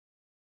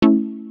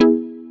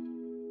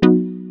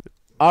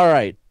All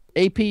right,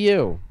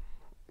 APU,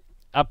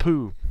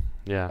 APU.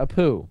 Yeah.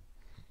 APU.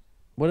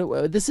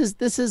 This is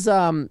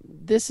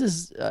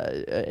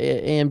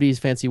AMD's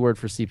fancy word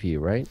for CPU,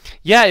 right?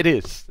 Yeah, it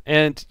is.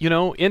 And,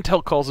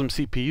 Intel calls them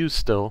CPUs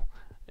still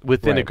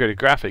with Right, integrated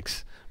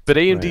graphics, but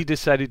AMD right,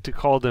 decided to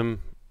call them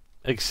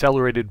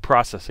accelerated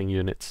processing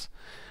units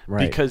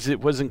right. because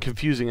it wasn't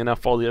confusing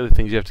enough all the other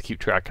things you have to keep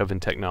track of in Hey,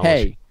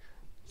 technology.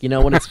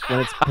 when it's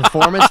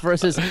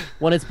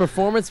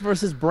performance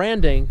versus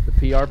branding, the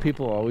PR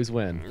people always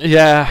win.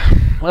 Yeah.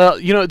 Well,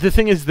 the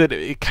thing is that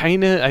it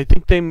kind of, I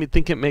think they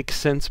think it makes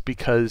sense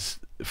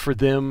because for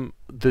them,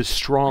 the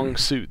strong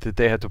suit that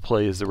they have to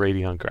play is the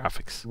Radeon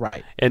graphics.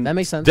 Right. And That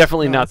makes sense.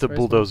 definitely No, not that's the very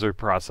smart. Bulldozer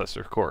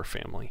processor core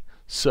family. Well,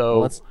 So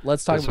let's talk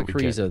that's about what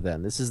we get. Carrizo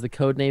then. This is the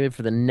code name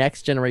for the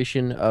next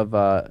generation of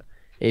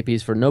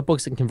APs for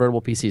notebooks and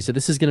convertible PCs. So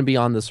this is going to be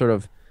on the sort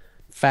of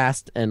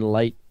fast and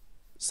light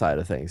side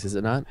of things, is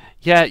it not?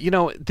 Yeah,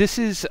 this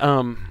is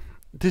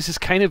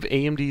kind of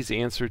AMD's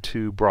answer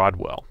to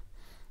Broadwell.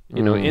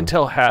 Mm,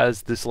 Intel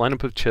has this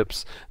lineup of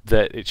chips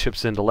that it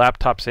ships into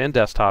laptops and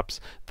desktops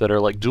that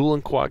are like dual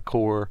and quad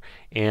core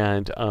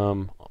and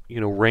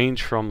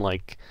range from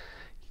like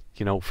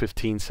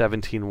 15,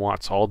 17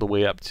 watts all the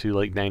way up to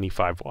like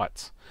 95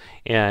 watts.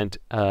 And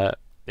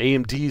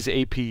AMD's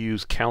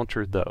APUs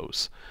countered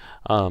those.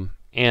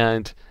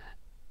 And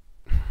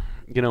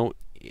you know,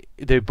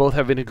 they both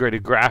have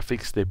integrated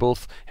graphics. They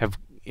both have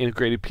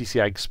integrated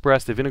PCI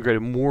Express. They've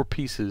integrated more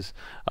pieces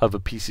of a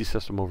PC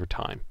system over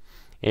time.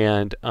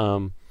 And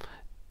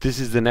this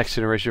is the next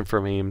generation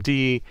from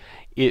AMD.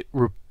 It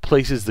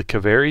replaces the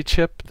Kaveri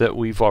chip that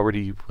we've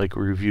already like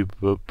reviewed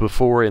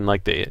before in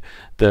like the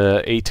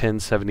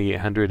A10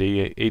 7800,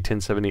 A10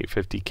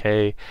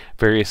 7850K,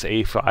 various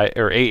A5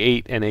 or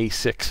A8 and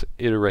A6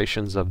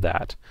 iterations of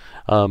that.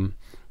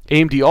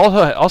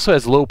 AMD also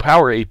has low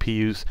power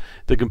APUs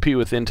that compete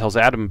with Intel's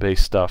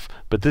Atom-based stuff,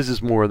 but this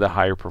is more of the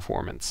higher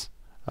performance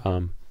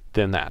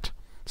than that.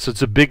 So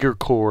it's a bigger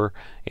core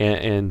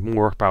and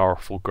more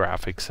powerful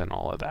graphics and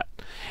all of that.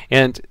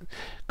 And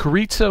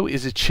Carrizo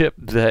is a chip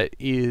that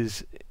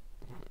is,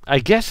 I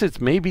guess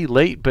it's maybe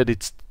late,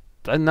 but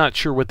I'm not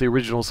sure what the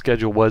original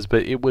schedule was,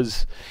 but it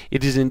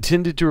is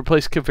intended to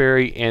replace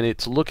Kaveri, and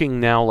it's looking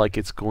now like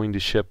it's going to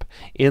ship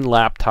in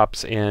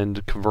laptops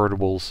and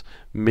convertibles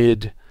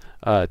mid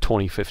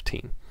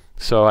 2015.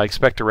 So I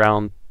expect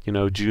around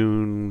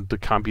June, the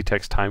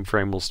Computex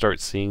timeframe, we'll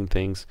start seeing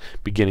things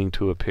beginning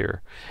to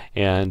appear.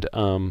 And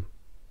AMD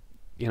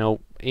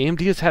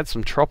has had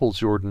some troubles,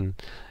 Jordan,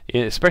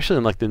 especially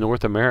in like the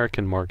North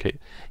American market,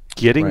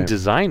 getting right.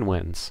 design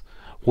wins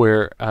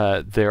where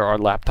there are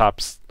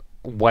laptops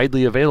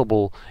widely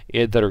available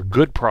that are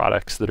good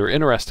products, that are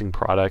interesting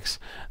products,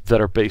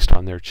 that are based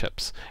on their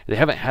chips. They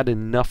haven't had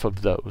enough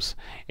of those,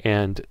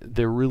 and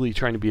they're really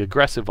trying to be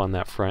aggressive on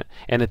that front.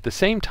 And at the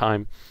same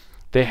time,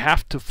 they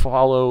have to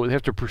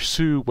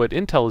pursue what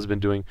Intel has been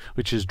doing,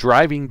 which is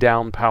driving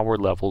down power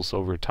levels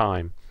over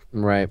time.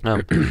 Right.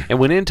 And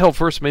when Intel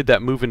first made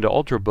that move into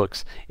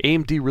ultrabooks,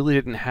 AMD really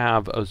didn't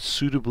have a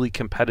suitably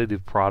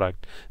competitive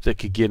product that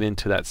could get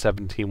into that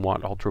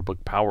 17-watt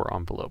ultrabook power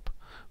envelope,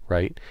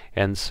 right?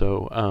 And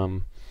so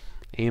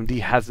AMD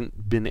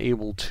hasn't been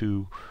able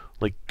to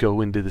like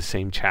go into the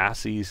same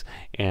chassis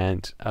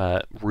and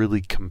really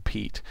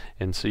compete.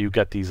 And so you've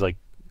got these like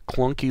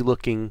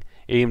clunky-looking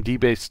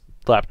AMD-based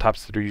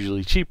laptops that are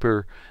usually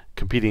cheaper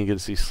competing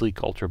against these sleek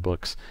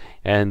ultrabooks,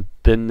 and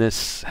then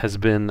this has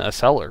been a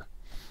seller.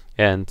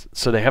 And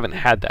so they haven't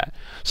had that.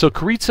 So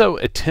Carrizo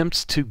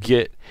attempts to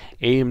get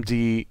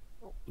AMD.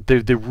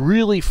 They're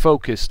really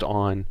focused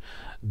on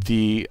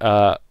the.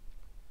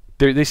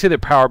 They say their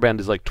power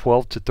band is like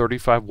 12 to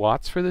 35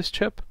 watts for this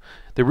chip.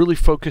 They're really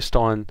focused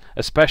on,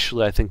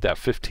 especially I think that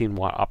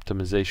 15-watt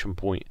optimization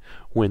point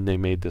when they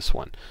made this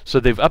one.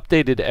 So they've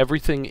updated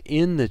everything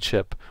in the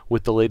chip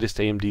with the latest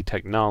AMD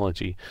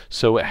technology.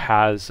 So it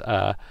has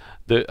a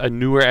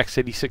newer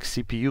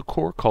x86 CPU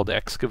core called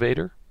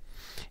Excavator.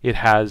 It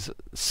has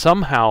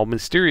somehow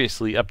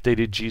mysteriously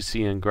updated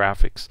GCN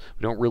graphics.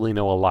 We don't really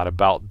know a lot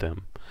about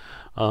them.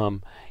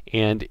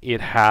 And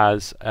it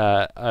has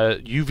a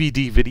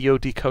UVD video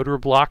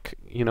decoder block,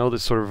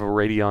 that's sort of a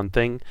Radeon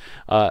thing,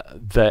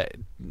 that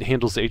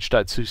handles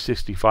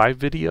H.265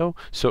 video,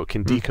 so it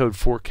can decode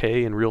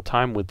 4K in real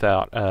time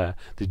without the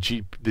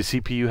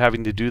CPU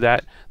having to do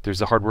that.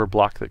 There's a hardware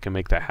block that can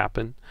make that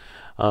happen.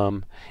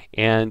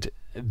 And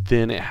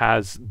then it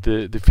has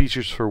the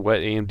features for what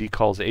AMD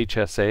calls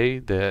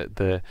HSA,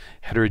 the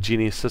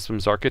Heterogeneous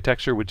Systems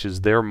Architecture, which is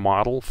their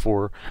model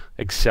for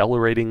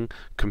accelerating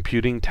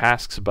computing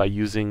tasks by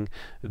using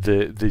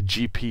the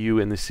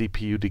GPU and the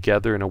CPU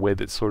together in a way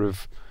that's sort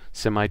of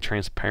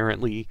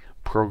semi-transparently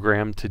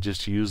programmed to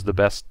just use the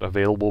best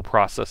available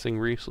processing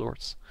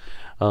resource.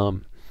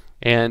 And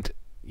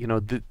they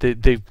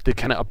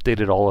kind of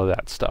updated all of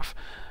that stuff.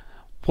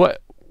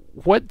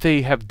 what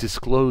they have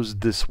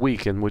disclosed this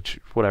week, and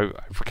what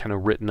I've kind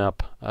of written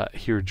up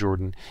here,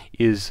 Jordan,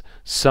 is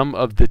some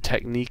of the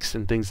techniques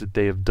and things that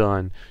they have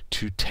done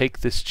to take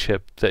this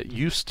chip that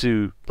used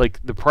to, like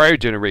the prior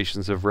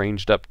generations have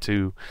ranged up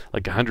to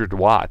like 100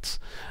 watts,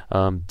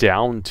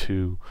 down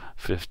to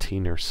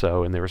 15 or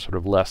so, and they were sort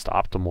of less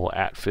optimal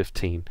at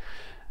 15.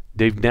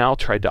 They've now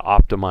tried to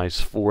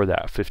optimize for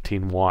that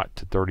 15 watt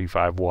to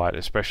 35 watt,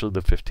 especially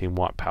the 15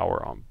 watt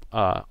power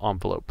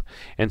envelope.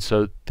 And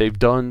so they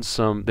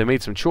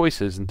made some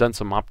choices and done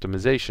some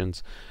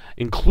optimizations,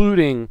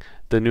 including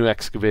the new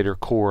excavator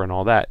core and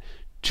all that,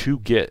 to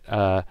get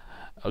a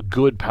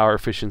good power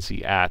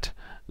efficiency at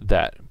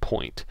that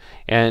point.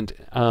 And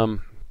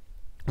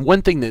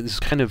one thing that is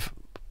kind of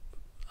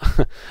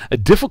a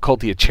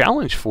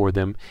challenge for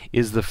them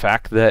is the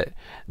fact that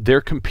they're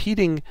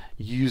competing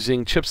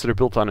using chips that are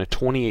built on a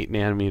 28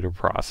 nanometer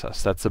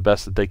process. That's the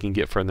best that they can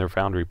get from their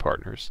foundry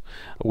partners,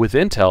 with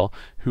Intel,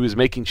 who is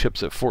making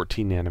chips at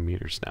 14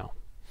 nanometers now.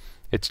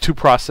 It's 2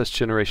 process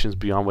generations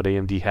beyond what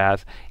AMD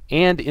has,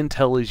 and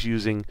Intel is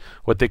using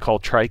what they call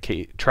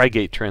tri-gate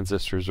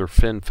transistors, or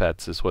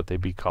FinFETs is what they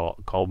be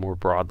called more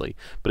broadly.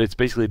 But it's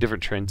basically a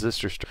different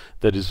transistor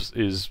that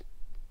is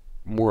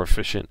more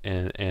efficient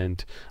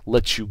and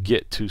lets you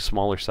get to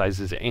smaller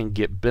sizes and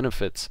get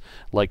benefits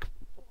like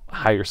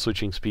higher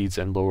switching speeds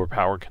and lower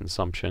power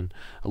consumption,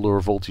 a lower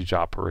voltage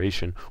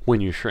operation when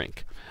you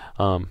shrink.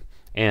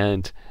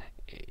 And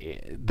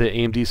the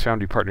AMD's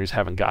foundry partners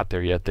haven't got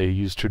there yet. They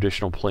use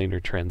traditional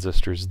planar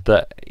transistors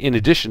that, in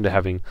addition to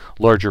having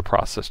larger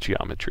process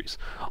geometries.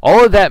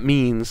 All of that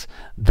means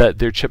that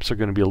their chips are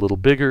going to be a little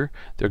bigger,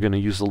 they're going to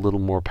use a little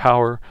more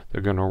power,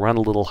 they're going to run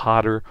a little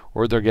hotter,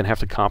 or they're going to have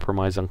to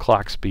compromise on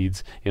clock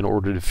speeds in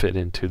order to fit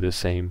into the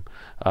same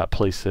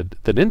place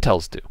that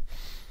Intel's do.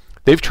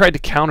 They've tried to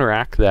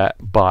counteract that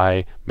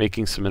by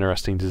making some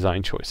interesting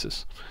design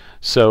choices.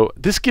 So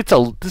this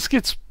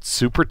gets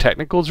super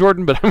technical,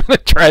 Jordan, but I'm going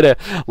to try to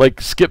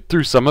skip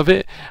through some of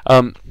it.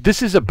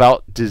 This is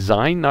about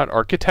design, not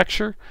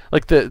architecture.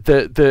 Like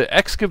the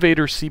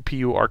excavator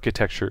CPU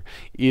architecture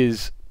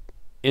is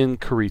in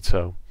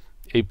Carrizo,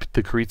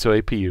 the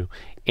Carrizo APU,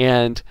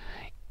 and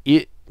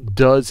it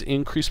does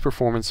increase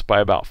performance by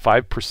about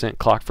 5%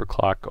 clock for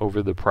clock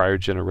over the prior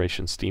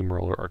generation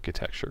steamroller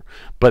architecture.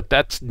 But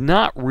that's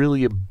not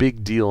really a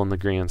big deal in the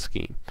grand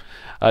scheme.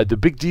 The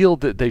big deal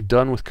that they've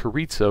done with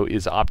Carrizo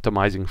is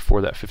optimizing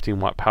for that 15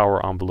 watt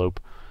power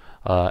envelope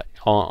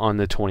on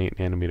the 28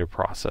 nanometer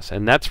process.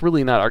 And that's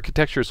really not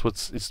architecture,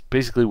 it's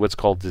basically what's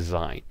called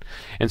design.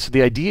 And so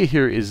the idea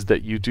here is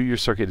that you do your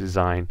circuit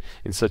design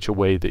in such a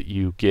way that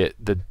you get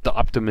the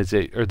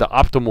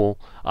optimal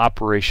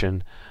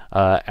operation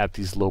at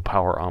these low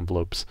power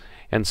envelopes.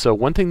 And so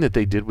one thing that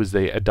they did was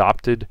they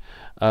adopted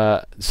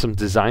some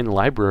design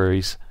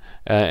libraries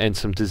and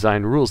some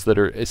design rules that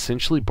are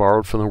essentially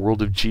borrowed from the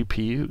world of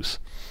GPUs.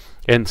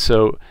 And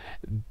so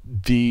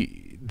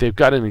they've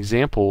got an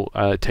example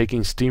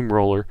taking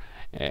steamroller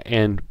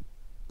and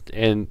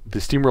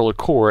the steamroller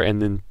core,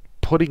 and then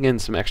putting in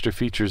some extra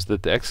features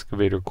that the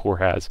excavator core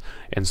has,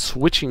 and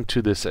switching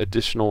to this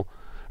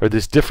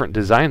different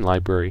design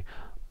library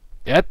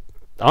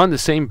on the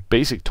same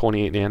basic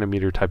 28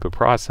 nanometer type of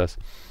process.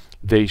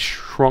 They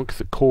shrunk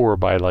the core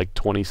by like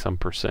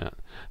 20-some%.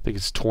 I think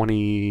it's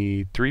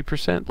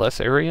 23%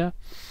 less area.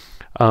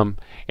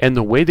 And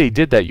the way they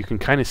did that, you can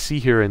kind of see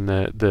here in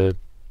the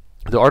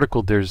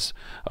article, there's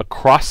a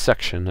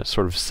cross-section, a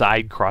sort of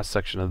side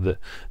cross-section of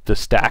the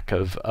stack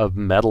of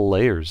metal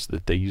layers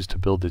that they use to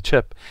build the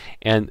chip.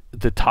 And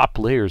the top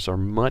layers are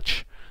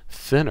much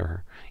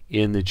thinner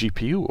in the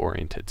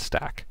GPU-oriented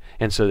stack.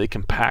 And so they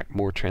can pack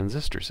more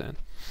transistors in.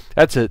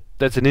 That's an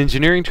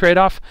engineering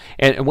trade-off,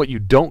 and what you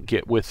don't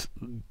get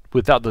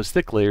without those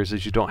thick layers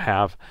is you don't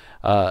have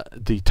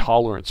the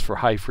tolerance for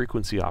high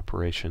frequency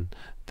operation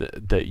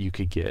that you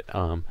could get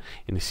in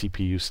a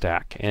CPU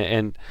stack,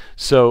 and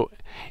so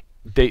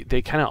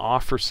they kind of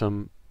offer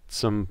some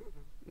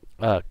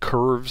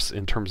curves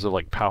in terms of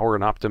like power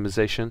and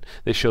optimization.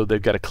 They show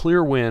they've got a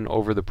clear win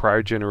over the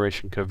prior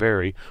generation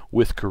Kaveri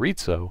with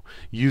Carrizo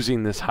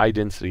using this high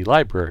density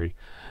library.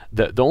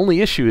 The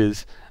only issue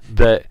is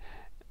that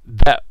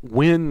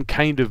win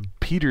kind of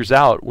peters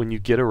out when you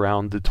get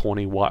around the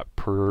 20 watt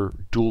per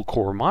dual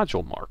core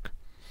module mark.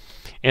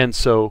 And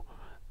so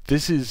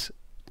this is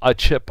a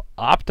chip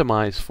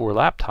optimized for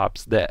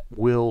laptops that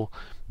will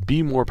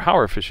be more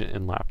power efficient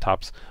in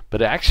laptops,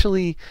 but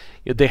actually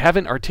they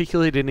haven't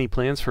articulated any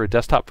plans for a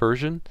desktop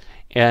version,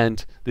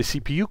 and the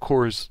CPU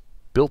cores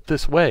built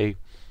this way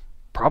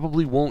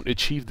probably won't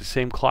achieve the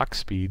same clock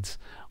speeds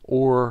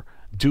or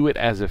do it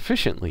as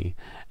efficiently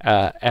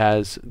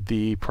as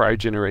the prior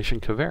generation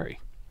Kaveri.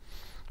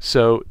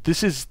 So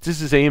this is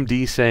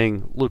AMD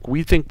saying, look,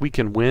 we think we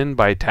can win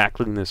by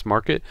tackling this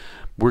market.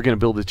 We're going to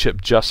build a chip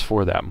just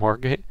for that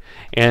market,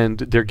 and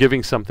they're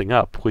giving something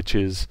up, which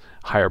is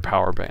higher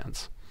power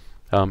bands.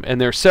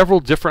 And there are several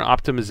different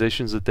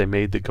optimizations that they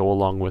made that go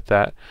along with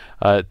that.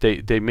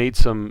 They made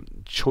some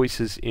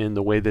choices in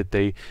the way that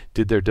they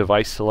did their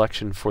device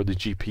selection for the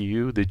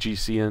GPU, the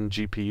GCN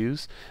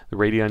GPUs, the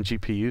Radeon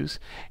GPUs,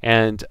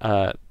 and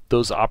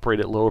those operate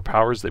at lower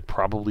powers. They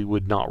probably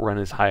would not run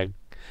as high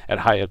at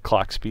higher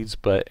clock speeds,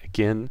 but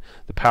again,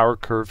 the power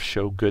curves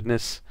show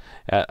goodness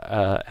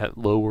at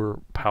lower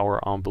power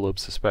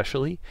envelopes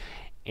especially.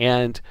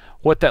 And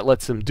what that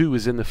lets them do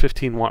is in the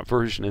 15-watt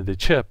version of the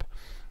chip,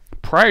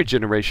 prior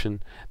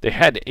generation, they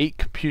had 8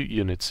 compute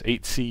units,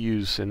 8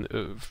 CUs, and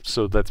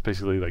so that's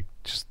basically like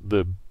just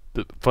the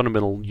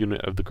fundamental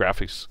unit of the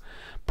graphics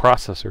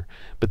processor.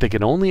 But they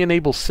can only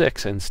enable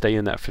 6 and stay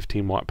in that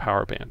 15-watt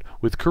power band.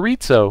 With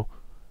Carrizo,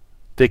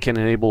 they can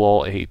enable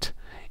all 8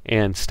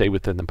 and stay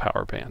within the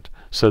power band.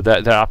 So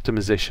that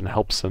optimization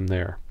helps them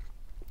there.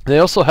 They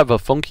also have a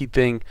funky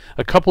thing,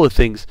 a couple of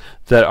things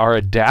that are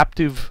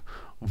adaptive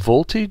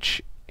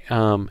voltage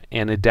and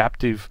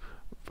adaptive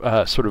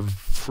sort of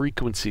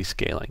frequency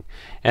scaling.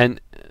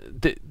 And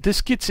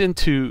this gets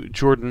into,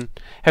 Jordan,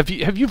 have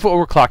you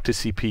overclocked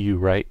a CPU,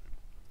 right?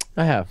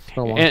 I have.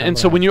 And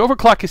so when you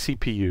overclock a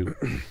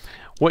CPU,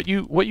 what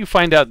you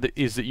find out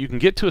is that you can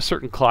get to a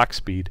certain clock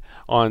speed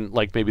on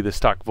like maybe the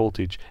stock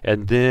voltage,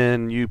 and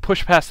then you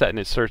push past that and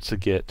it starts to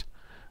get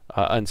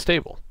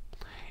unstable.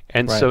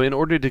 And so in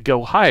order to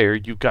go higher,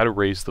 you've got to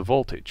raise the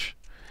voltage.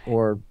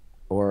 Or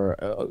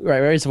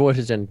raise the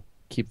voltage and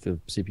keep the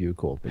CPU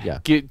cool. But yeah.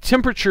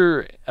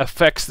 Temperature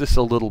affects this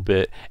a little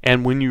bit,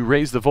 and when you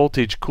raise the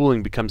voltage,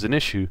 cooling becomes an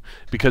issue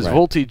because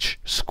voltage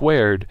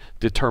squared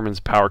determines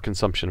power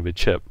consumption of a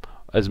chip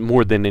as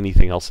more than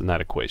anything else in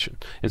that equation.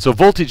 And so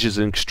voltage is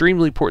an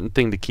extremely important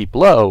thing to keep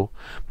low,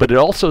 but it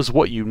also is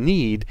what you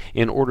need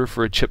in order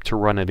for a chip to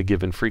run at a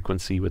given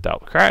frequency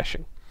without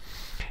crashing.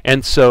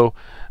 And so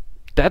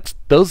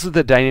those are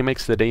the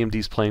dynamics that AMD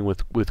is playing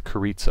with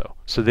Carrizo.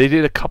 So they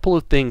did a couple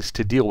of things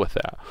to deal with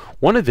that.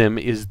 One of them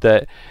is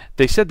that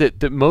they said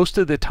that most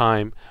of the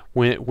time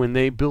when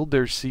they build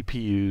their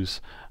CPUs,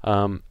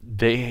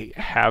 they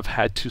have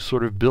had to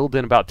sort of build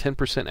in about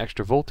 10%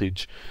 extra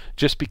voltage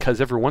just because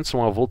every once in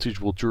a while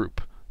voltage will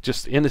droop.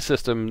 Just in the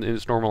system, in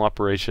its normal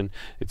operation,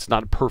 it's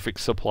not a perfect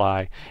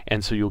supply,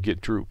 and so you'll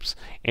get droops.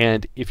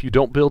 And if you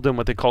don't build in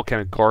what they call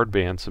kind of guard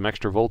band, some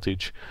extra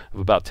voltage of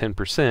about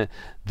 10%,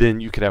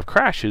 then you could have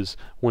crashes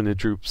when the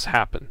droops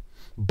happen.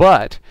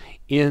 But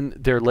in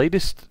their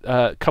latest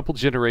couple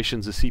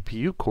generations of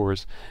CPU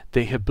cores,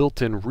 they have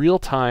built in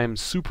real-time,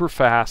 super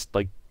fast,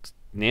 like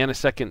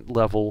nanosecond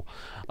level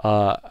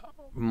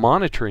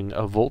monitoring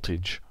of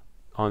voltage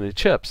on the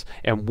chips.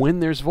 And when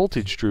there's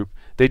voltage droop,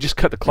 they just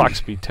cut the clock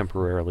speed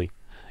temporarily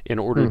in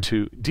order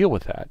to deal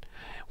with that.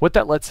 What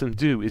that lets them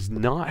do is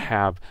not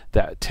have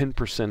that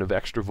 10% of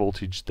extra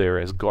voltage there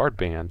as guard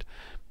band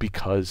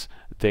because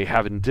they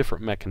have a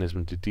different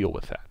mechanism to deal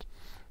with that.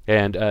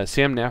 And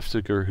Sam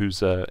Nafziger,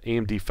 who's a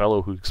AMD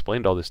fellow who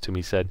explained all this to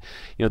me, said,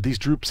 you know, these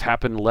droops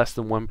happen less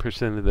than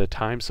 1% of the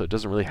time, so it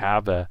doesn't really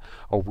have a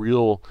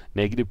real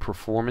negative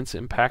performance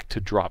impact to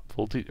drop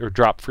voltage or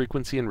drop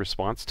frequency in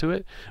response to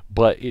it,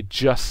 but it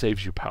just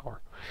saves you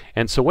power.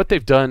 And so what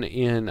they've done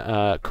in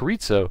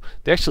Carrizo,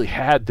 they actually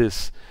had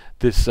this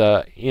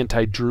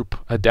anti-droop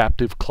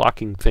adaptive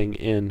clocking thing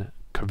in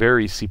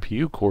Kaveri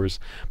CPU cores,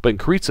 but in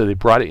Carrizo they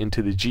brought it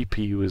into the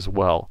GPU as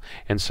well,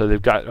 and so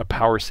they've got a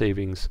power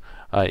savings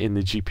in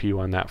the GPU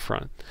on that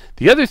front.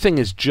 The other thing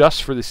is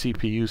just for the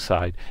CPU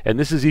side, and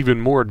this is even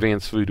more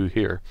advanced voodoo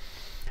here.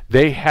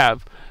 They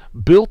have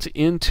built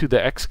into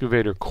the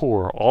excavator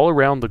core, all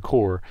around the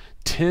core,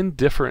 10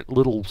 different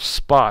little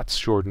spots,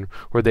 Jordan,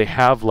 where they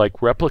have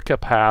like replica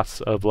paths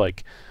of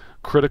like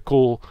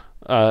critical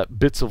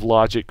bits of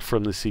logic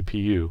from the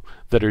CPU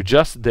that are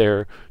just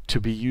there to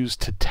be used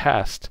to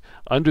test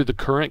under the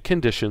current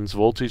conditions,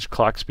 voltage,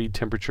 clock speed,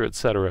 temperature,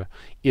 etc.,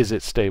 is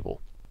it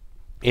stable?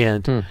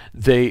 And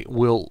they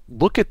will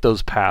look at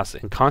those paths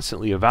and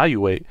constantly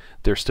evaluate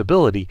their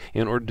stability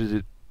in order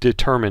to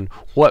determine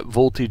what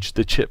voltage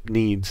the chip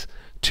needs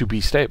to be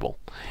stable.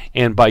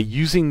 And by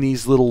using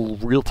these little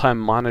real-time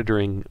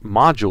monitoring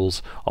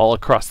modules all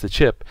across the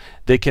chip,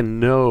 they can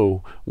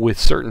know with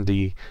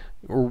certainty,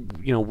 or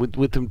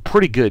with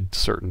pretty good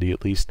certainty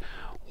at least,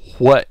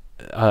 what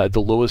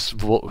the lowest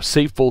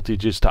safe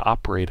voltage is to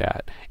operate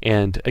at,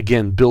 and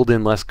again build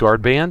in less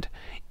guard band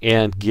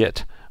and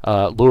get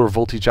lower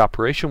voltage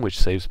operation, which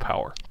saves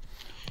power.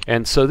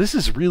 And so this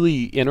is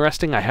really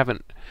interesting. I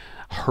haven't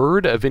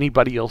heard of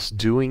anybody else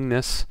doing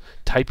this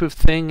type of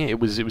thing. It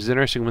was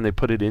interesting when they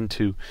put it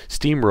into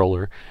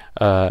Steamroller.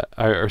 I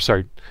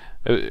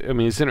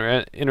mean, it's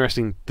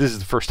interesting. This is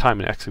the first time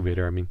in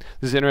Excavator. I mean,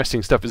 this is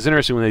interesting stuff. It's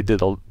interesting when they did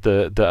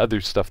the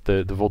other stuff,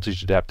 the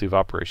voltage adaptive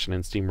operation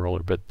in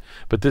Steamroller, but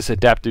this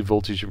adaptive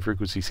voltage and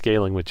frequency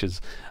scaling, which is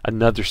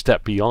another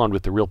step beyond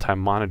with the real-time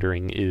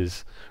monitoring,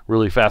 is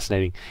really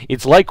fascinating.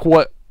 It's like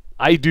what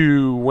I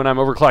do when I'm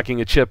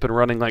overclocking a chip and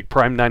running like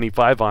Prime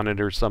 95 on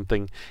it or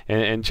something,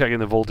 and checking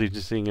the voltage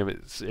and seeing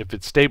if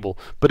it's stable.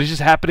 But it's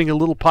just happening in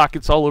little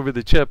pockets all over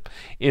the chip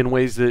in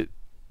ways that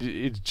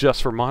it's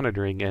just for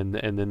monitoring, and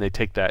then they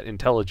take that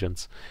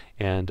intelligence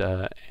and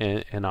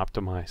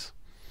optimize.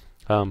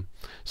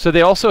 So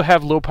they also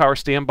have low power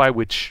standby,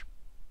 which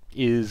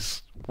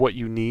is what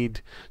you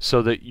need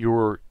so that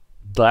your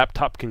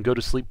laptop can go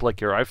to sleep like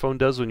your iPhone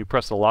does when you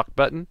press the lock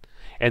button,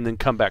 and then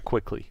come back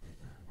quickly,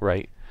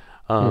 right?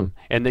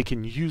 And they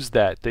can use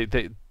that.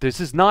 This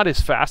is not as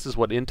fast as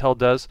what Intel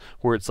does,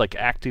 where it's like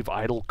active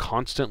idle,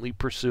 constantly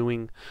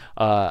pursuing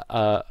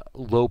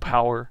low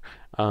power,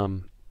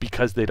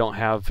 because they don't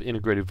have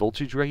integrated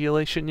voltage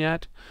regulation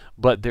yet.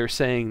 But they're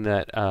saying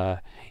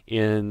that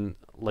in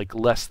like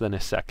less than a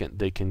second,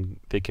 they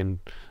can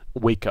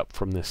wake up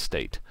from this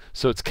state.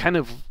 So it's kind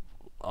of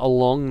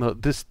along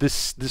this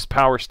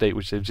power state,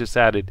 which they've just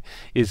added,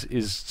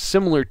 is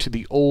similar to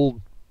the old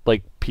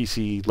like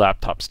PC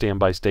laptop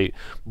standby state,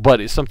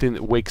 but it's something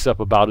that wakes up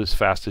about as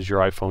fast as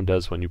your iPhone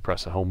does when you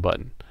press a home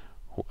button.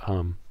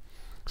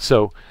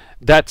 So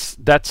that's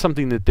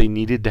something that they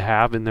needed to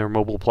have in their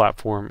mobile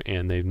platform,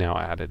 and they've now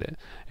added it.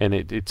 And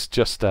it's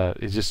just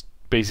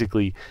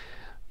basically,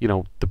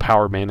 the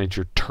power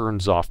manager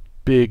turns off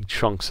big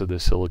chunks of the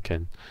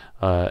silicon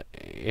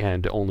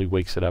and only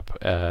wakes it up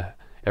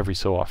every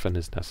so often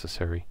as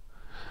necessary.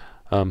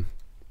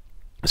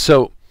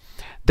 So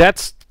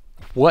that's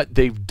what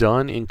they've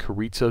done in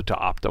Carrizo to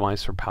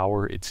optimize for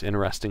power. It's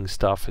interesting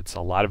stuff. It's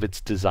a lot of it's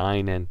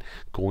design and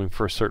going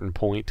for a certain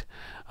point.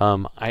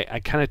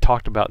 I kind of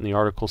talked about in the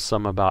article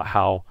some about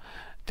how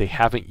they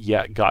haven't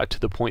yet got to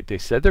the point they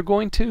said they're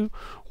going to,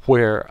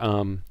 where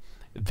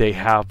they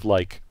have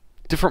like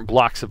different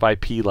blocks of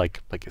IP,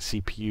 like a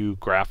CPU,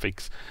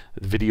 graphics,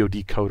 video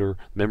decoder,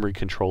 memory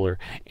controller,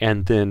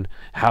 and then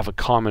have a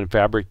common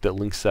fabric that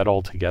links that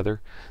all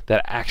together.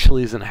 That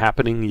actually isn't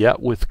happening yet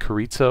with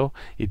Carrizo.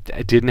 It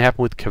didn't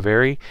happen with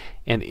Kaveri,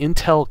 and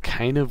Intel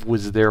kind of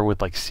was there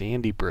with like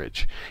Sandy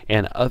Bridge,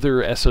 and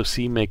other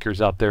SoC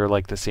makers out there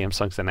like the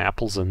Samsungs and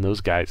Apples and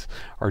those guys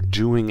are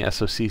doing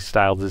SoC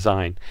style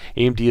design.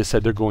 AMD has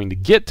said they're going to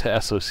get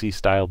to SoC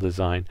style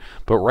design,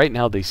 but right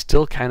now they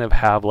still kind of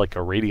have like a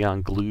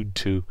Radeon glued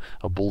to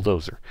a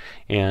bulldozer.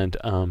 And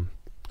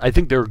I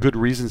think there are good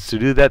reasons to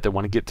do that. They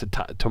want to get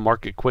to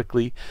market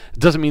quickly. It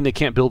doesn't mean they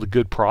can't build a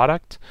good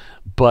product,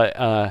 but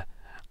I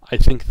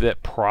think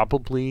that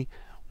probably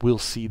we'll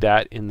see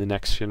that in the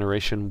next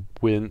generation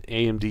when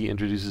AMD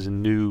introduces a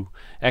new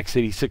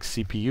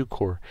x86 CPU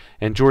core.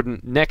 And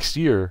Jordan, next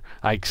year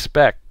I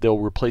expect they'll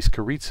replace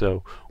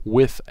Carrizo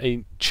with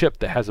a chip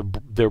that has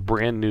their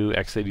brand new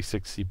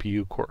x86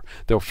 CPU core.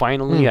 They'll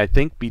finally, I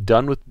think, be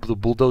done with the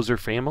Bulldozer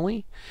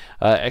family.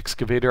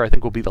 Excavator, I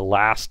think, will be the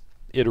last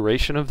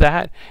iteration of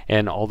that,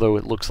 and although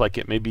it looks like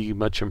it may be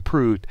much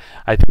improved,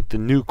 I think the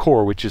new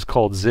core, which is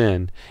called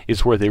Zen,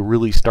 is where they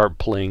really start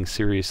playing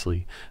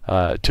seriously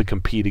to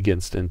compete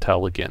against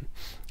Intel again.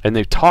 And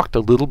they've talked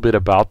a little bit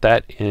about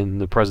that in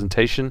the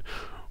presentation.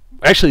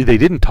 Actually, they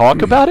didn't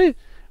talk about it,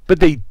 but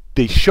they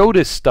showed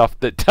us stuff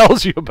that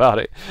tells you about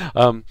it.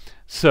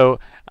 So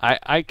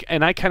I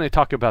kind of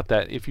talk about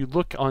that. If you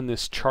look on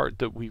this chart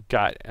that we've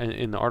got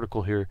in the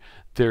article here,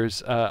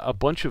 there's a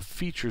bunch of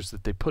features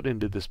that they put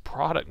into this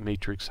product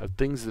matrix of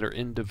things that are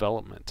in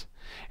development,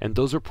 and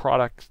those are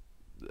products,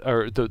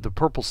 or the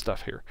purple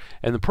stuff here.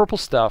 And the purple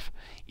stuff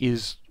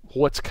is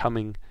what's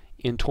coming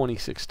in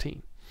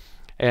 2016.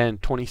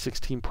 And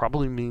 2016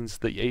 probably means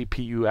the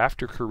APU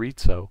after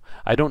Carrizo.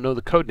 I don't know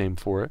the code name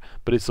for it,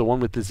 but it's the one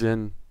with the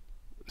Zen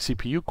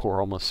CPU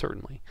core almost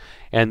certainly.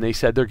 And they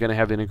said they're going to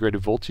have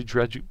integrated voltage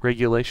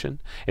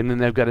regulation, and then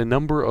they've got a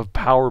number of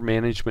power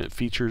management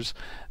features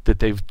that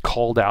they've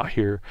called out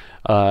here,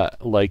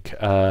 like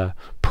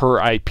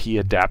per IP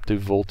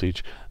adaptive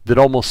voltage, that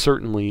almost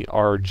certainly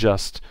are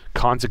just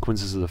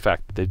consequences of the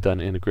fact that they've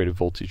done integrated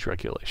voltage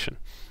regulation.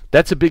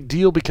 That's a big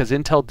deal because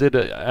Intel did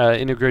a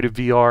integrated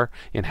VR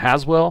in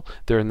Haswell.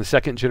 They're in the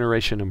second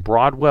generation in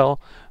Broadwell.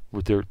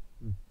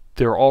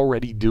 They're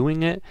already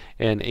doing it,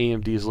 and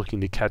AMD is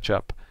looking to catch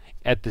up.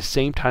 At the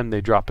same time, they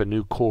drop a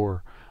new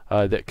core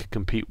that could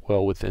compete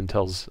well with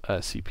Intel's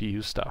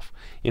CPU stuff.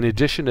 In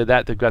addition to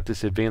that, they've got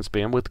this advanced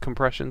bandwidth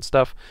compression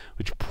stuff,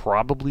 which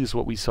probably is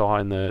what we saw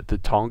in the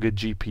Tonga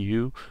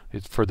GPU.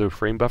 It's for the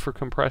frame buffer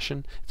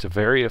compression. It's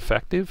very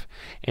effective,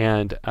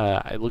 and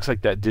it looks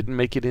like that didn't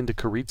make it into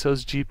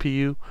Carrizo's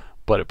GPU,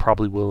 but it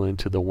probably will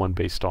into the one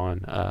based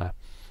on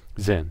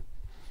Zen.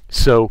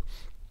 So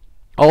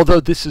although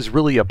this is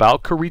really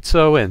about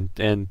Carrizo, and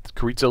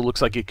Carrizo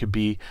looks like it could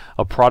be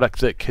a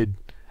product that could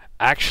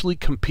actually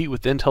compete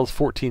with Intel's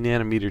 14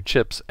 nanometer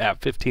chips at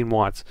 15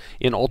 watts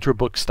in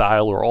ultrabook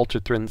style or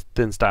ultra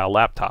thin style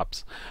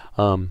laptops,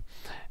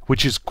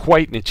 which is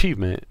quite an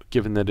achievement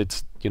given that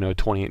it's a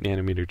 28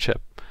 nanometer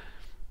chip.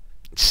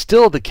 It's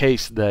still the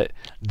case that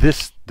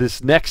this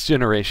next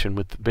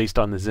generation based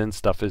on the Zen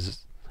stuff is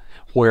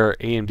where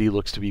AMD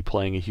looks to be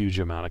playing a huge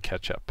amount of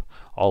catch up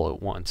all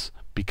at once,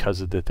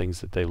 because of the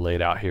things that they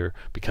laid out here,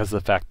 because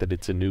of the fact that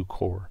it's a new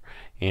core,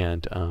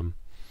 and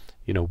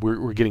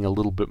we're getting a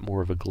little bit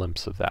more of a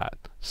glimpse of that.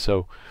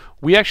 So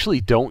we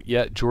actually don't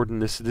yet, Jordan.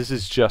 This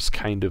is just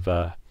kind of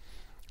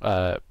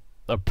a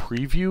a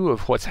preview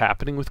of what's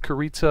happening with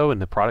Carrizo,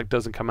 and the product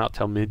doesn't come out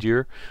till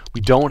mid-year.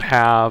 We don't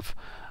have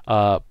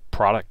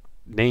product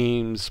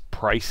names,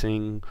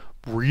 pricing,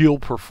 real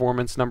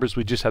performance numbers.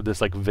 We just have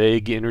this like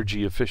vague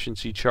energy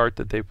efficiency chart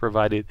that they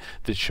provided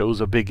that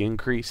shows a big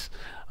increase.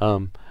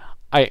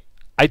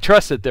 I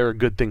trust that there are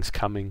good things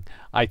coming.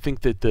 I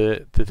think that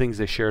the things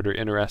they shared are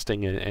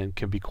interesting and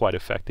can be quite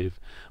effective,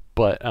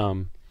 but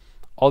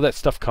all that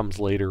stuff comes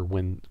later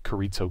when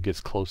Carrizo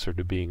gets closer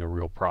to being a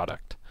real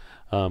product.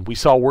 We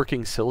saw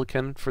working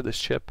silicon for this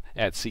chip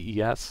at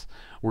CES.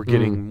 We're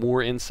getting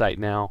more insight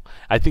now.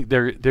 I think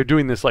they're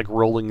doing this like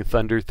rolling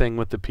thunder thing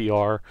with the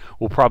PR.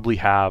 We'll probably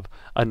have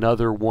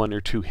another 1 or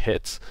 2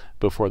 hits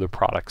before the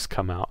products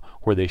come out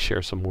where they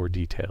share some more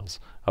details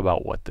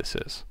about what this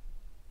is.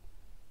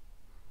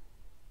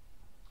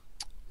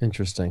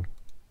 Interesting.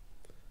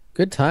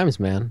 Good times,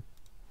 man.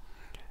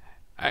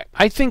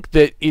 I think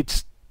that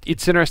it's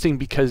interesting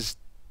because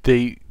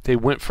they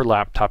went for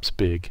laptops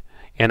big,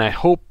 and I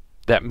hope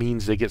that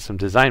means they get some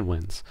design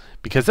wins,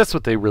 because that's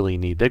what they really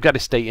need. They've got to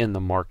stay in the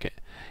market.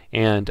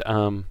 And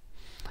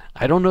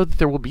I don't know that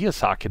there will be a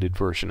socketed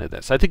version of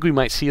this. I think we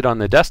might see it on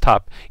the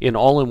desktop in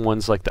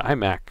all-in-ones like the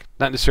iMac.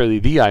 Not necessarily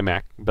the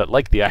iMac, but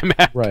like the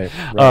iMac.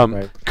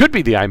 Right. Could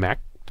be the iMac.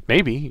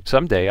 Maybe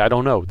someday. I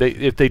don't know.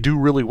 If they do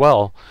really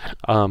well,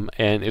 and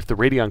if the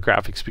Radeon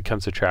graphics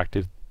becomes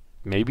attractive,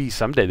 maybe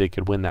someday they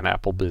could win that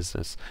Apple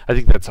business. I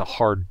think that's a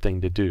hard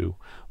thing to do.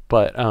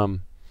 But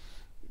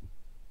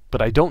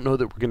I don't know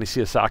that we're going to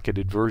see a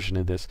socketed version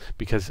of this,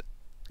 because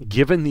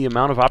given the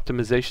amount of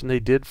optimization they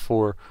did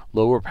for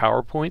lower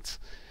power points,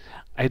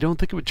 I don't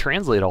think it would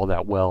translate all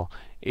that well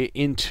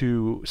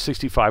into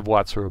 65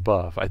 watts or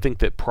above. I think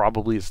that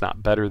probably it's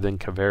not better than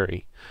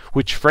Kaveri,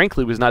 which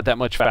frankly was not that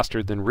much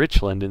faster than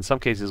Richland. In some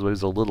cases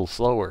was a little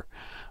slower,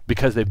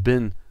 because they've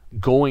been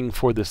going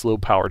for this low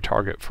power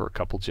target for a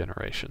couple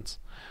generations.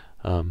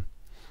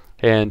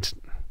 And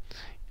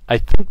I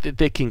think that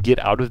they can get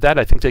out of that.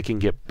 I think they can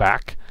get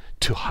back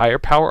to higher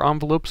power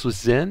envelopes with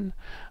Zen,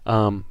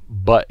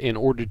 but in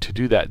order to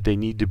do that, they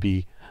need to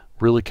be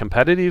really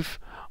competitive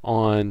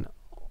on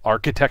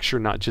architecture,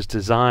 not just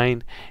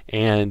design,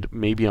 and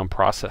maybe on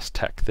process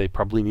tech. They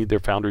probably need their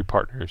foundry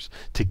partners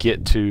to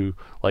get to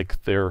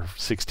like their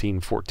 16,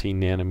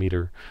 14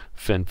 nanometer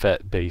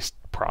FinFET based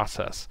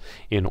process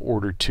in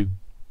order to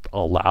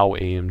allow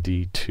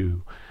AMD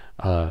to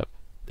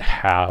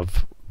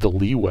have the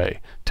leeway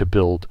to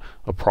build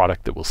a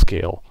product that will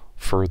scale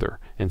further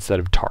instead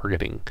of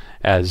targeting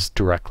as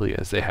directly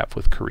as they have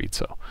with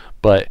Carrizo.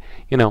 But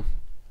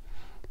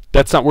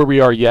that's not where we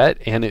are yet,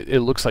 and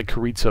it looks like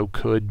Carrizo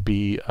could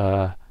be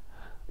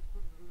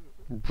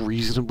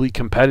reasonably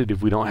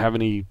competitive. We don't have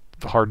any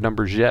hard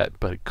numbers yet,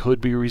 but it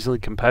could be reasonably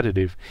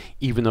competitive,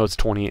 even though it's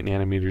 28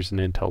 nanometers and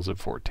Intel's at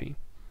 14.